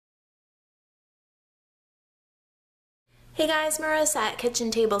Hey guys, Marissa at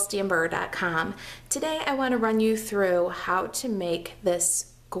KitchenTableStamper.com. Today I want to run you through how to make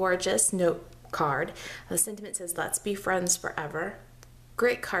this gorgeous note card. The sentiment says, "Let's be friends forever."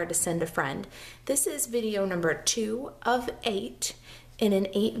 Great card to send a friend. This is video number 2 of 8 in an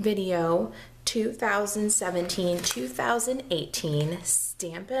 8 video 2017-2018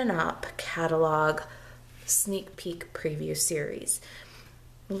 Stampin' Up! Catalog sneak peek preview series.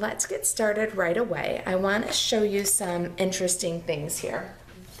 Let's get started right away. I want to show you some interesting things here.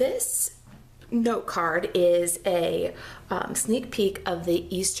 This note card is a sneak peek of the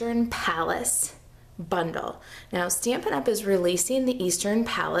Eastern Palace bundle. Now, Stampin' Up! Is releasing the Eastern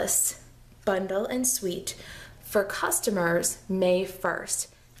Palace bundle and suite for customers May 1st.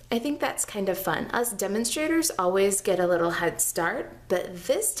 I think that's kind of fun. Us demonstrators always get a little head start, but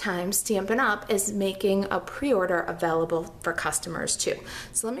this time Stampin' Up! Is making a pre-order available for customers too.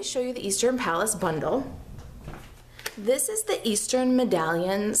 So let me show you the Eastern Palace bundle. This is the Eastern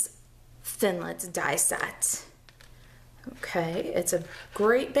Medallions Thinlits die set. Okay, it's a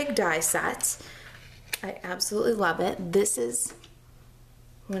great big die set. I absolutely love it. This is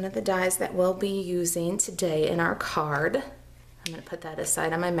one of the dies that we'll be using today in our card. I'm going to put that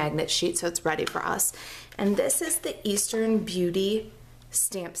aside on my magnet sheet so it's ready for us. And this is the Eastern Beauty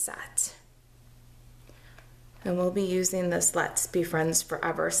stamp set. And we'll be using this "Let's Be Friends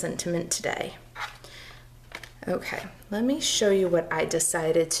Forever" sentiment today. Okay, let me show you what I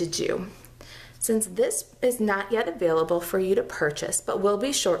decided to do. Since this is not yet available for you to purchase, but will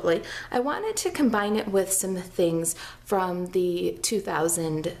be shortly, I wanted to combine it with some things from the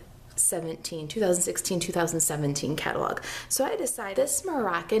 2016-2017 catalog. So I decided this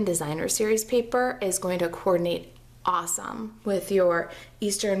Moroccan Designer Series paper is going to coordinate awesome with your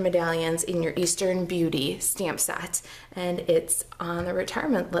Eastern Medallions in your Eastern Beauty stamp set, and it's on the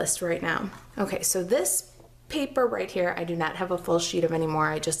retirement list right now. Okay, so this paper right here, I do not have a full sheet of anymore.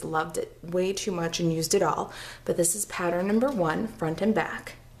 I just loved it way too much and used it all. But this is pattern number 1, front and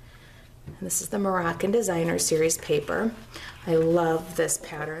back. And this is the Moroccan Designer Series paper. I love this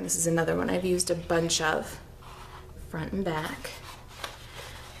pattern. This is another one I've used a bunch of, front and back.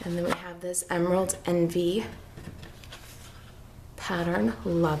 And then we have this Emerald Envy pattern.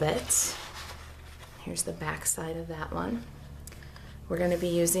 Love it. Here's the back side of that one. We're going to be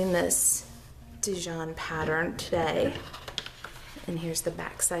using this Dijon pattern today. And here's the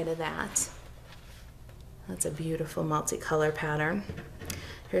back side of that. That's a beautiful multicolor pattern.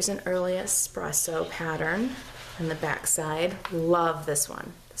 Here's an early espresso pattern on the back side. Love this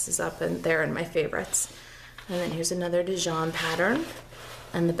one. This is up in there in my favorites. And then here's another Dijon pattern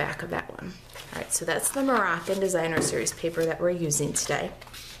and the back of that one. All right, so that's the Moroccan Designer Series paper that we're using today.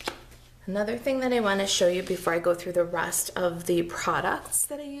 Another thing that I want to show you before I go through the rest of the products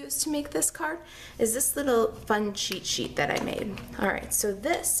that I used to make this card is this little fun cheat sheet that I made. All right, so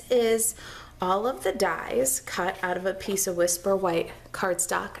this is all of the dies cut out of a piece of Whisper White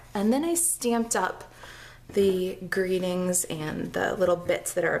cardstock, and then I stamped up the greetings and the little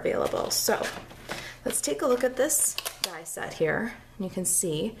bits that are available. So let's take a look at this die set here. You can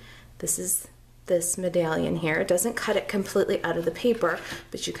see this is this medallion here. It doesn't cut it completely out of the paper,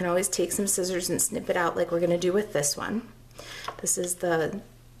 but you can always take some scissors and snip it out like we're going to do with this one. This is the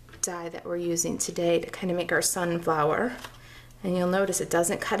die that we're using today to kind of make our sunflower. And you'll notice it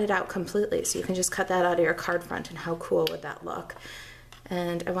doesn't cut it out completely, so you can just cut that out of your card front, and how cool would that look?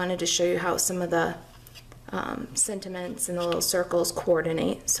 And I wanted to show you how some of the sentiments and the little circles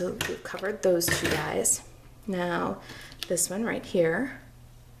coordinate. So we've covered those 2 dies. Now this one right here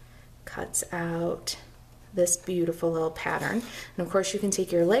cuts out this beautiful little pattern. And of course you can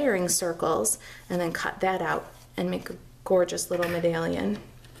take your layering circles and then cut that out and make a gorgeous little medallion.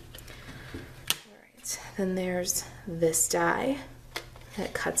 Alright, then there's this die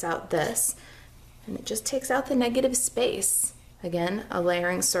that cuts out this, and it just takes out the negative space. Again, a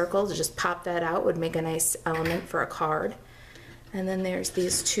layering circle to just pop that out would make a nice element for a card. And then there's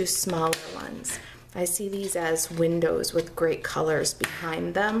these 2 smaller ones. I see these as windows with great colors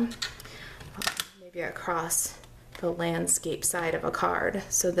behind them, maybe across the landscape side of a card.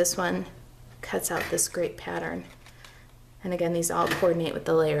 So this one cuts out this great pattern. And again, these all coordinate with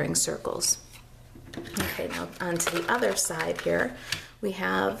the layering circles. Okay, now onto the other side here, we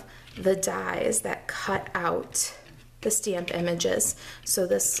have the dies that cut out the stamp images. So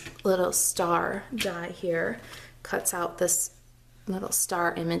this little star die here cuts out this little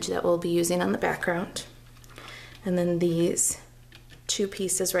star image that we'll be using on the background. And then these 2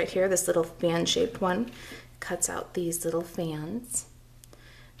 pieces right here, this little fan-shaped one cuts out these little fans.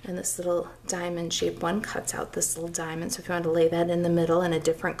 And this little diamond-shaped one cuts out this little diamond. So if you want to lay that in the middle in a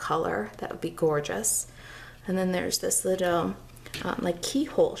different color, that would be gorgeous. And then there's this little like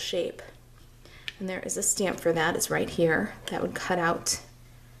keyhole shape. And there is a stamp for that. It's right here. That would cut out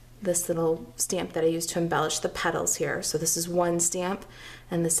this little stamp that I used to embellish the petals here. So this is one stamp,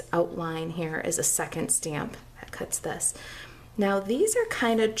 and this outline here is a second stamp that cuts this. Now these are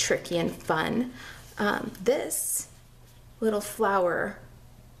kind of tricky and fun. This little flower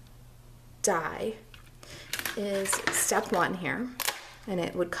die is step one here, and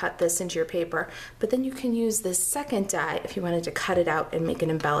it would cut this into your paper, but then you can use this second die if you wanted to cut it out and make an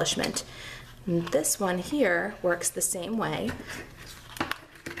embellishment. And this one here works the same way,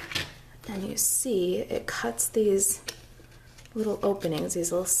 and you see it cuts these little openings,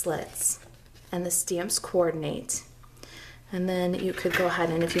 these little slits, and the stamps coordinate. And then you could go ahead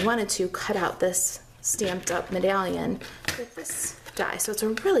and, if you wanted to, cut out this stamped up medallion with this die. So it's a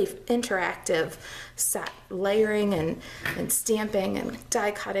really interactive set. Layering and stamping and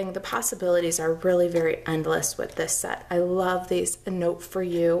die cutting, the possibilities are really very endless with this set. I love these A Note for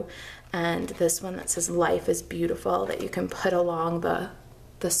You, and this one that says Life is Beautiful that you can put along the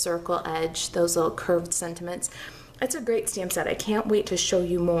circle edge, those little curved sentiments. It's a great stamp set. I can't wait to show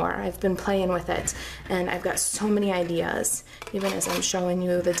you more. I've been playing with it, and I've got so many ideas. Even as I'm showing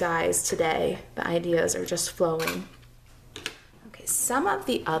you the dies today, the ideas are just flowing. Okay, some of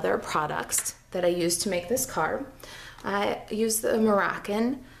the other products that I used to make this card, I used the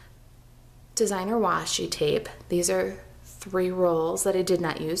Moroccan designer washi tape. These are 3 rolls that I did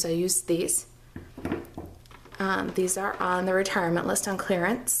not use. I used these. These are on the retirement list on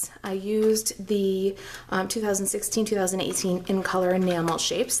clearance. I used the 2016-2018 in color enamel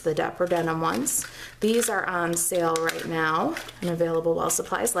shapes, the Dapper Denim ones. These are on sale right now and available while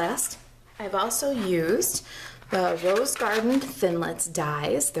supplies last. I've also used the Rose Garden Thinlits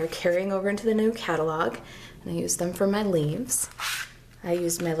dies. They're carrying over into the new catalog, and I use them for my leaves. I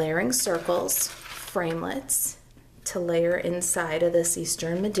used my layering circles, framelits, to layer inside of this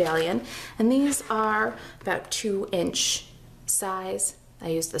Eastern medallion, and these are about 2-inch size. I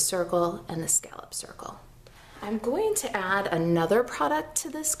used the circle and the scallop circle. I'm going to add another product to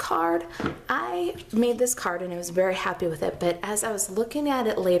this card. I made this card and I was very happy with it, but as I was looking at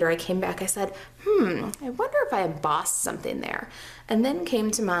it later, I came back, I said, I wonder if I embossed something there. And then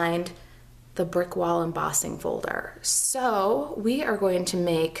came to mind the brick wall embossing folder. So we are going to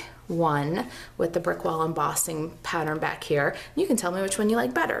make one with the brick wall embossing pattern back here. You can tell me which one you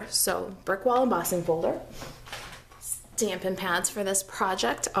like better. So brick wall embossing folder. Stampin' pads for this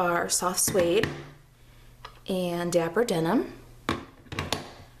project are soft suede and Dapper Denim.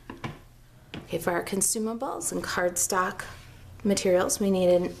 Okay, for our consumables and cardstock materials, we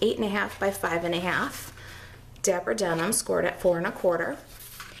needed an 8.5 by 5.5 Dapper Denim scored at 4 1/4.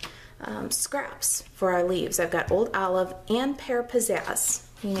 Scraps for our leaves. I've got Old Olive and Pear Pizzazz.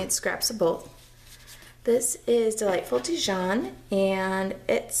 You need scraps of both. This is Delightful Dijon, and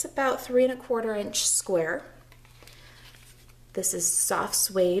it's about 3 1/4 inch square. This is soft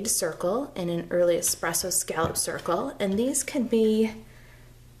suede circle and an early espresso scallop circle, and these can be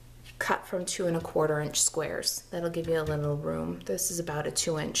cut from 2 1/4 inch squares. That'll give you a little room. This is about a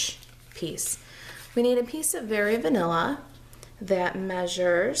 2-inch piece. We need a piece of Very Vanilla that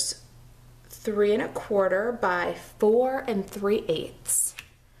measures 3 1/4 by 4 3/8,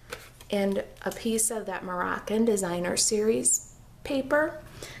 and a piece of that Moroccan Designer Series paper,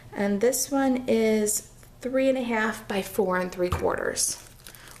 and this one is 3 1/2 by 4 3/4.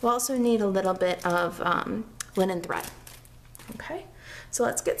 We'll also need a little bit of linen thread. Okay, so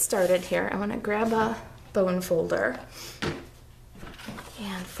let's get started here. I want to grab a bone folder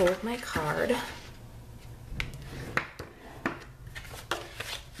and fold my card.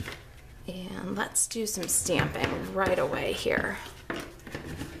 And let's do some stamping right away here.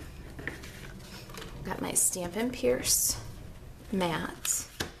 Got my Stampin' Pierce mat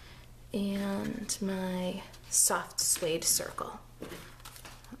and my soft suede circle.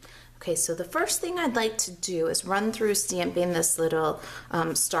 Okay, so the first thing I'd like to do is run through stamping this little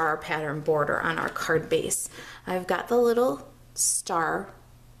star pattern border on our card base. I've got the little star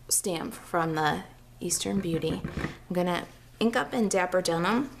stamp from the Eastern Beauty. I'm gonna ink up in Dapper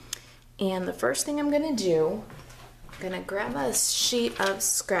Denim, and the first thing I'm gonna do, I'm gonna grab a sheet of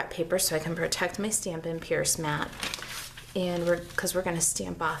scrap paper so I can protect my Stampin' Pierce mat, and because we're gonna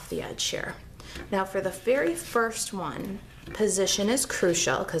stamp off the edge here. Now for the very first one, position is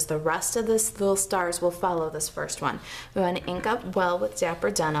crucial because the rest of this little stars will follow this first one. We want to ink up well with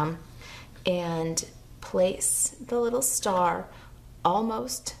Dapper Denim and place the little star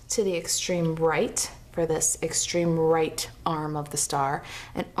almost to the extreme right for this extreme right arm of the star,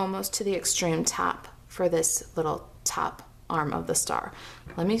 and almost to the extreme top for this little top arm of the star.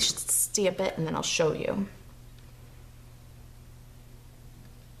 Let me stamp it and then I'll show you.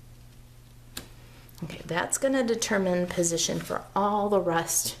 Okay, that's gonna determine position for all the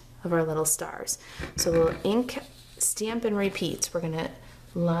rest of our little stars. So we'll ink, stamp, and repeat. We're gonna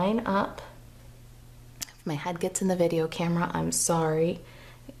line up. If my head gets in the video camera, I'm sorry,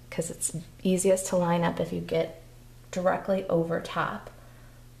 because it's easiest to line up if you get directly over top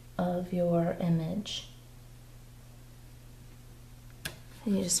of your image.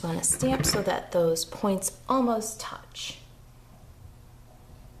 And you just want to stamp so that those points almost touch.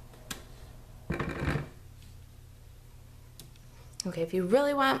 Okay, if you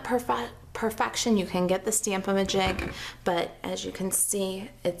really want perfection, you can get the Stamp-A-Majig, but as you can see,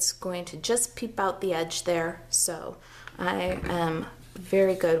 it's going to just peep out the edge there. So I am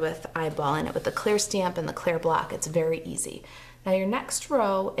very good with eyeballing it with the clear stamp and the clear block. It's very easy. Now your next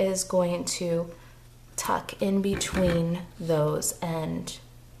row is going to tuck in between those and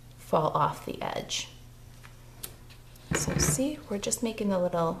fall off the edge. So see, we're just making a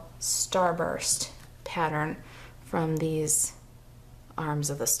little starburst pattern from these arms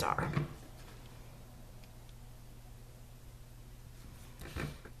of the star.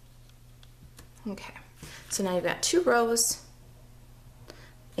 Okay, so now you've got 2 rows,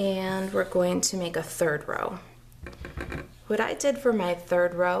 and we're going to make a 3rd row. What I did for my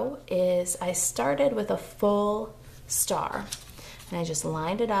 3rd row is I started with a full star, and I just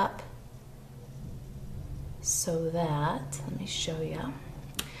lined it up so that, let me show you,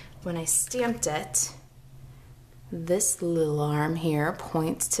 when I stamped it, this little arm here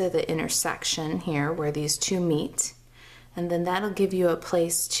points to the intersection here where these 2 meet, and then that'll give you a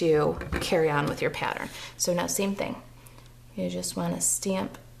place to carry on with your pattern. So now same thing, you just want to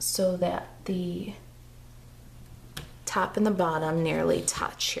stamp so that the top and the bottom nearly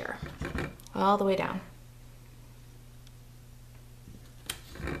touch here, all the way down.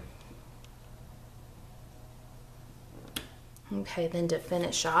 Okay, then to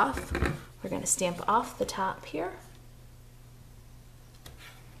finish off, we're going to stamp off the top here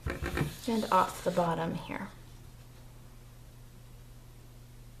and off the bottom here.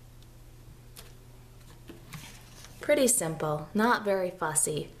 Pretty simple, not very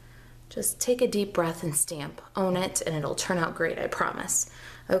fussy. Just take a deep breath and stamp. Own it, and it'll turn out great, I promise.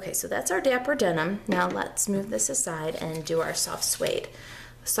 Okay, so that's our Dapper Denim. Now let's move this aside and do our soft suede.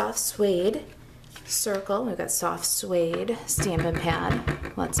 Soft suede circle, we've got soft suede Stampin'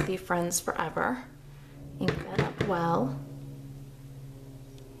 Pad. Let's be friends forever. Ink that up well.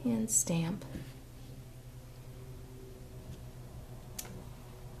 And stamp.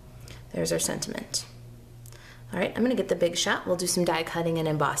 There's our sentiment. All right, I'm gonna get the Big Shot. We'll do some die cutting and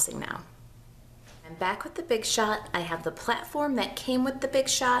embossing now. I'm back with the Big Shot. I have the platform that came with the Big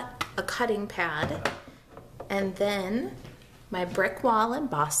Shot, a cutting pad, and then my brick wall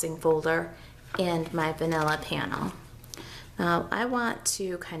embossing folder and my vanilla panel. Now I want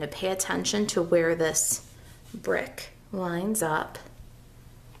to kind of pay attention to where this brick lines up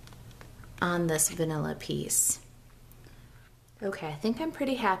on this vanilla piece. Okay, I think I'm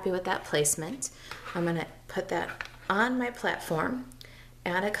pretty happy with that placement. I'm gonna put that on my platform,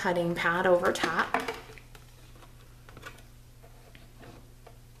 add a cutting pad over top.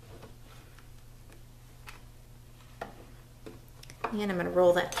 And I'm gonna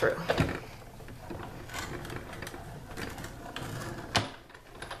roll that through.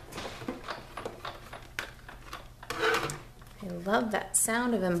 I love that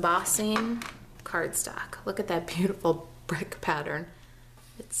sound of embossing cardstock. Look at that beautiful brick pattern.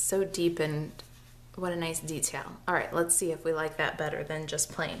 It's so deep and what a nice detail. All right, let's see if we like that better than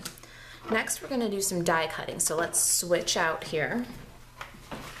just plain. Next, we're gonna do some die cutting. So let's switch out here.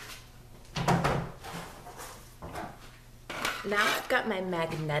 Now I've got my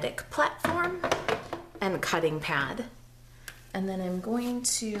magnetic platform and cutting pad. And then I'm going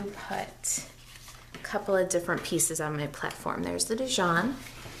to put a couple of different pieces on my platform. There's the Dijon,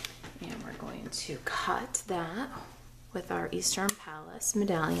 and we're going to cut that with our Eastern Palace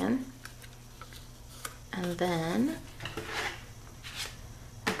medallion. And then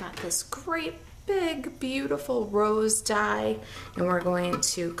I've got this great big beautiful rose die, and we're going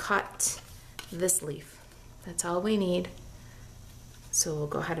to cut this leaf. That's all we need. So we'll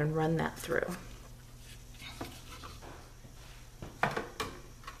go ahead and run that through.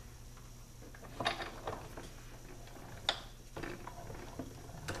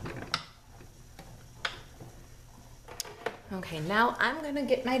 Okay, now I'm gonna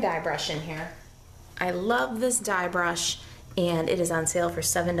get my die brush in here. I love this die brush, and it is on sale for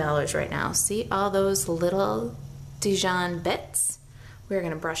 $7 right now. See all those little Dijon bits? We're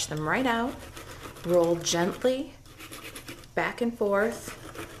gonna brush them right out, roll gently back and forth,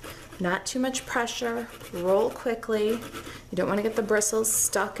 not too much pressure, roll quickly. You don't wanna get the bristles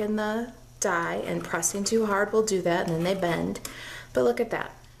stuck in the die, and pressing too hard will do that, and then they bend. But look at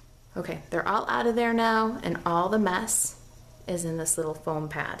that. Okay, they're all out of there now, and all the mess is in this little foam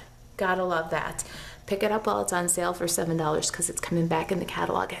pad. Gotta love that. Pick it up while it's on sale for $7 because it's coming back in the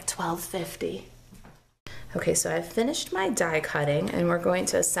catalog at $12.50. Okay, so I've finished my die cutting and we're going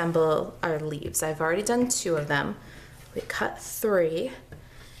to assemble our leaves. I've already done 2 of them. We cut 3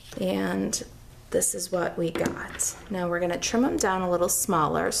 and this is what we got. Now we're gonna trim them down a little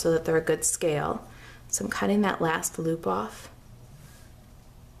smaller so that they're a good scale. So I'm cutting that last loop off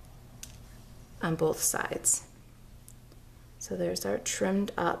on both sides. So there's our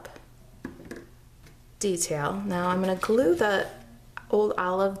trimmed up detail. Now I'm gonna glue the old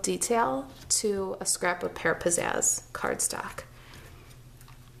olive detail to a scrap of Pear Pizzazz cardstock.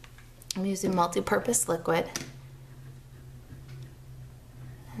 I'm using multi-purpose liquid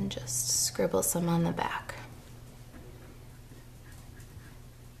and just scribble some on the back.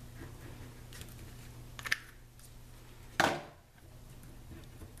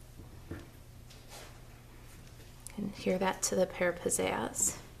 And adhere that to the Pear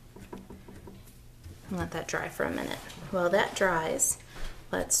Pizzazz and let that dry for a minute. While that dries,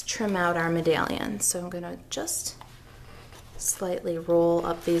 let's trim out our medallion. So I'm gonna just slightly roll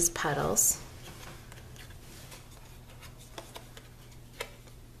up these petals.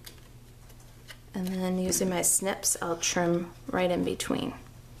 And then using my snips, I'll trim right in between.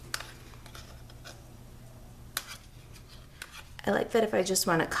 I like that if I just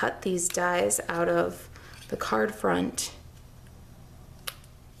want to cut these dies out of the card front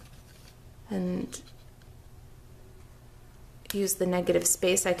and use the negative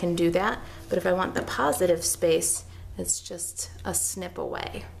space, I can do that. But if I want the positive space, it's just a snip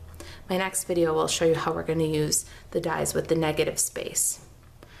away. My next video will show you how we're going to use the dies with the negative space.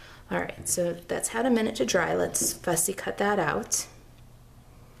 All right, so that's had a minute to dry. Let's fussy cut that out.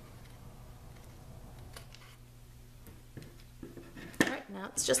 All right, now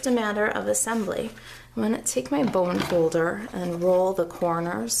it's just a matter of assembly. I'm going to take my bone folder and roll the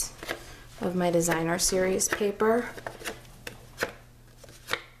corners of my designer series paper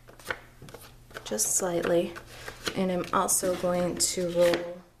just slightly, and I'm also going to roll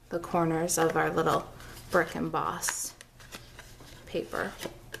the corners of our little brick emboss paper.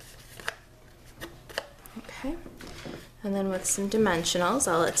 Okay, and then with some dimensionals,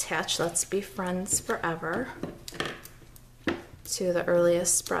 I'll attach Let's Be Friends Forever to the Early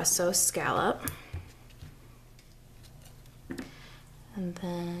Espresso scallop. And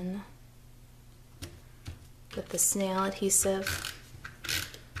then with the snail adhesive,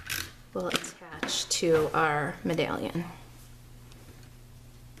 we'll attach to our medallion.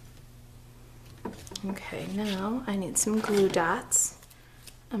 Okay, now I need some glue dots.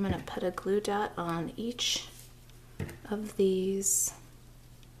 I'm going to put a glue dot on each of these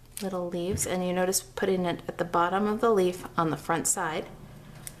little leaves, and you notice putting it at the bottom of the leaf on the front side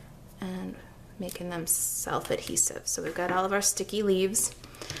and making them self-adhesive. So we've got all of our sticky leaves.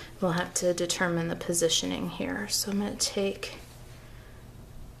 We'll have to determine the positioning here. So I'm going to take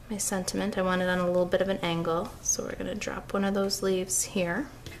my sentiment. I want it on a little bit of an angle, so we're going to drop one of those leaves here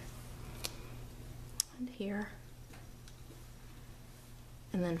and here.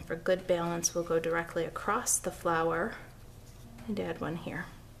 And then for good balance, we'll go directly across the flower and add one here.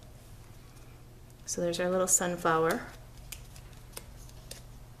 So there's our little sunflower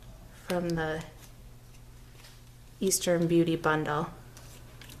from the Eastern Beauty bundle.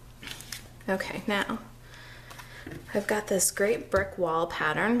 Okay, now I've got this great brick wall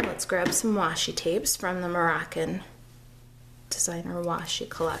pattern. Let's grab some washi tapes from the Moroccan designer washi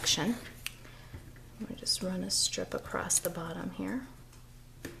collection. We just run a strip across the bottom here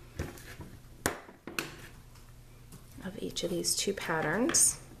of each of these 2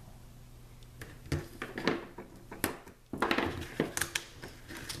 patterns.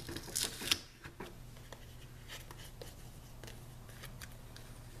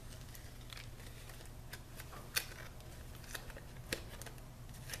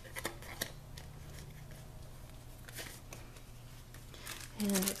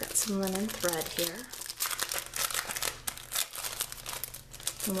 And I've got some linen thread here.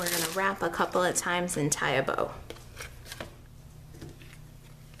 And we're going to wrap a couple of times and tie a bow.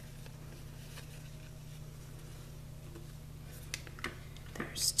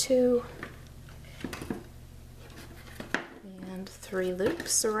 There's 2 and 3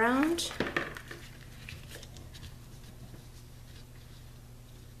 loops around.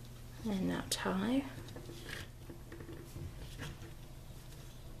 And now tie.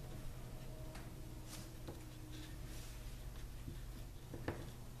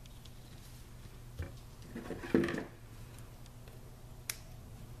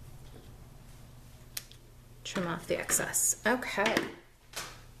 trim off the excess. Okay,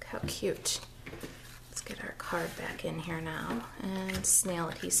 look how cute. Let's get our card back in here now, and snail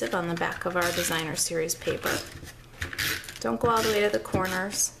adhesive on the back of our designer series paper. Don't go all the way to the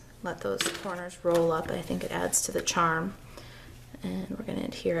corners. Let those corners roll up. I think it adds to the charm. And we're going to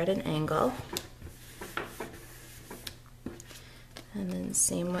adhere at an angle. And then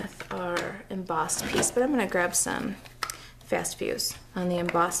same with our embossed piece, but I'm going to grab some fast fuse on the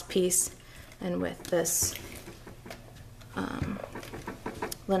embossed piece, and with this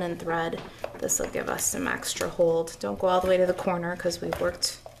linen thread, this will give us some extra hold. Don't go all the way to the corner because we've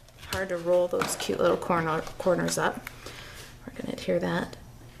worked hard to roll those cute little corners up. We're going to adhere that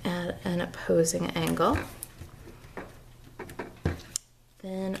at an opposing angle.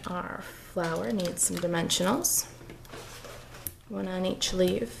 Then our flower needs some dimensionals. One on each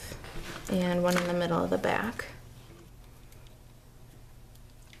leaf and one in the middle of the back.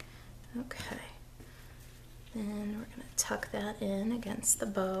 Okay. Then we're going to tuck that in against the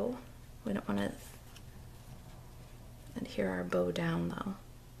bow. We don't want to adhere our bow down though,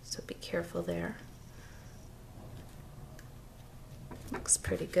 so be careful there. Looks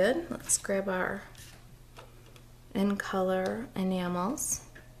pretty good. Let's grab our in color enamels.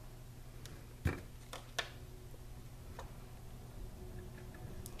 You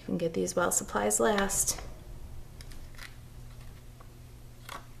can get these while supplies last.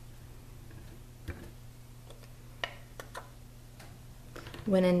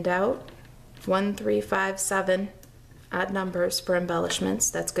 When in doubt, 1, 3, 5, 7, odd numbers for embellishments.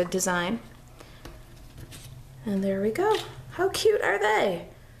 That's good design. And there we go. How cute are they?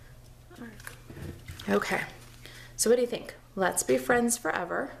 Okay, so what do you think? Let's Be Friends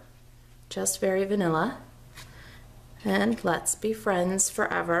Forever, just very vanilla. And Let's Be Friends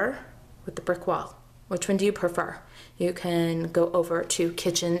Forever with the brick wall. Which one do you prefer? You can go over to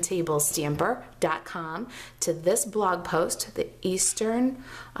kitchentablestamper.com to this blog post, the Eastern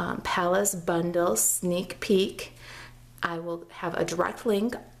Palace Bundle Sneak Peek. I will have a direct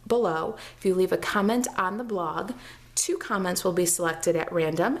link below. If you leave a comment on the blog, 2 comments will be selected at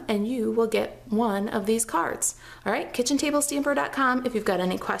random and you will get one of these cards. All right, kitchentablestamper.com. If you've got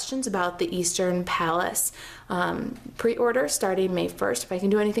any questions about the Eastern Palace pre-order starting May 1st, if I can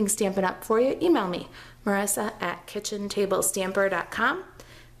do anything Stampin' Up for you, email me, Marissa at kitchentablestamper.com.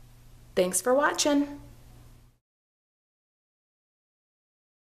 Thanks for watching.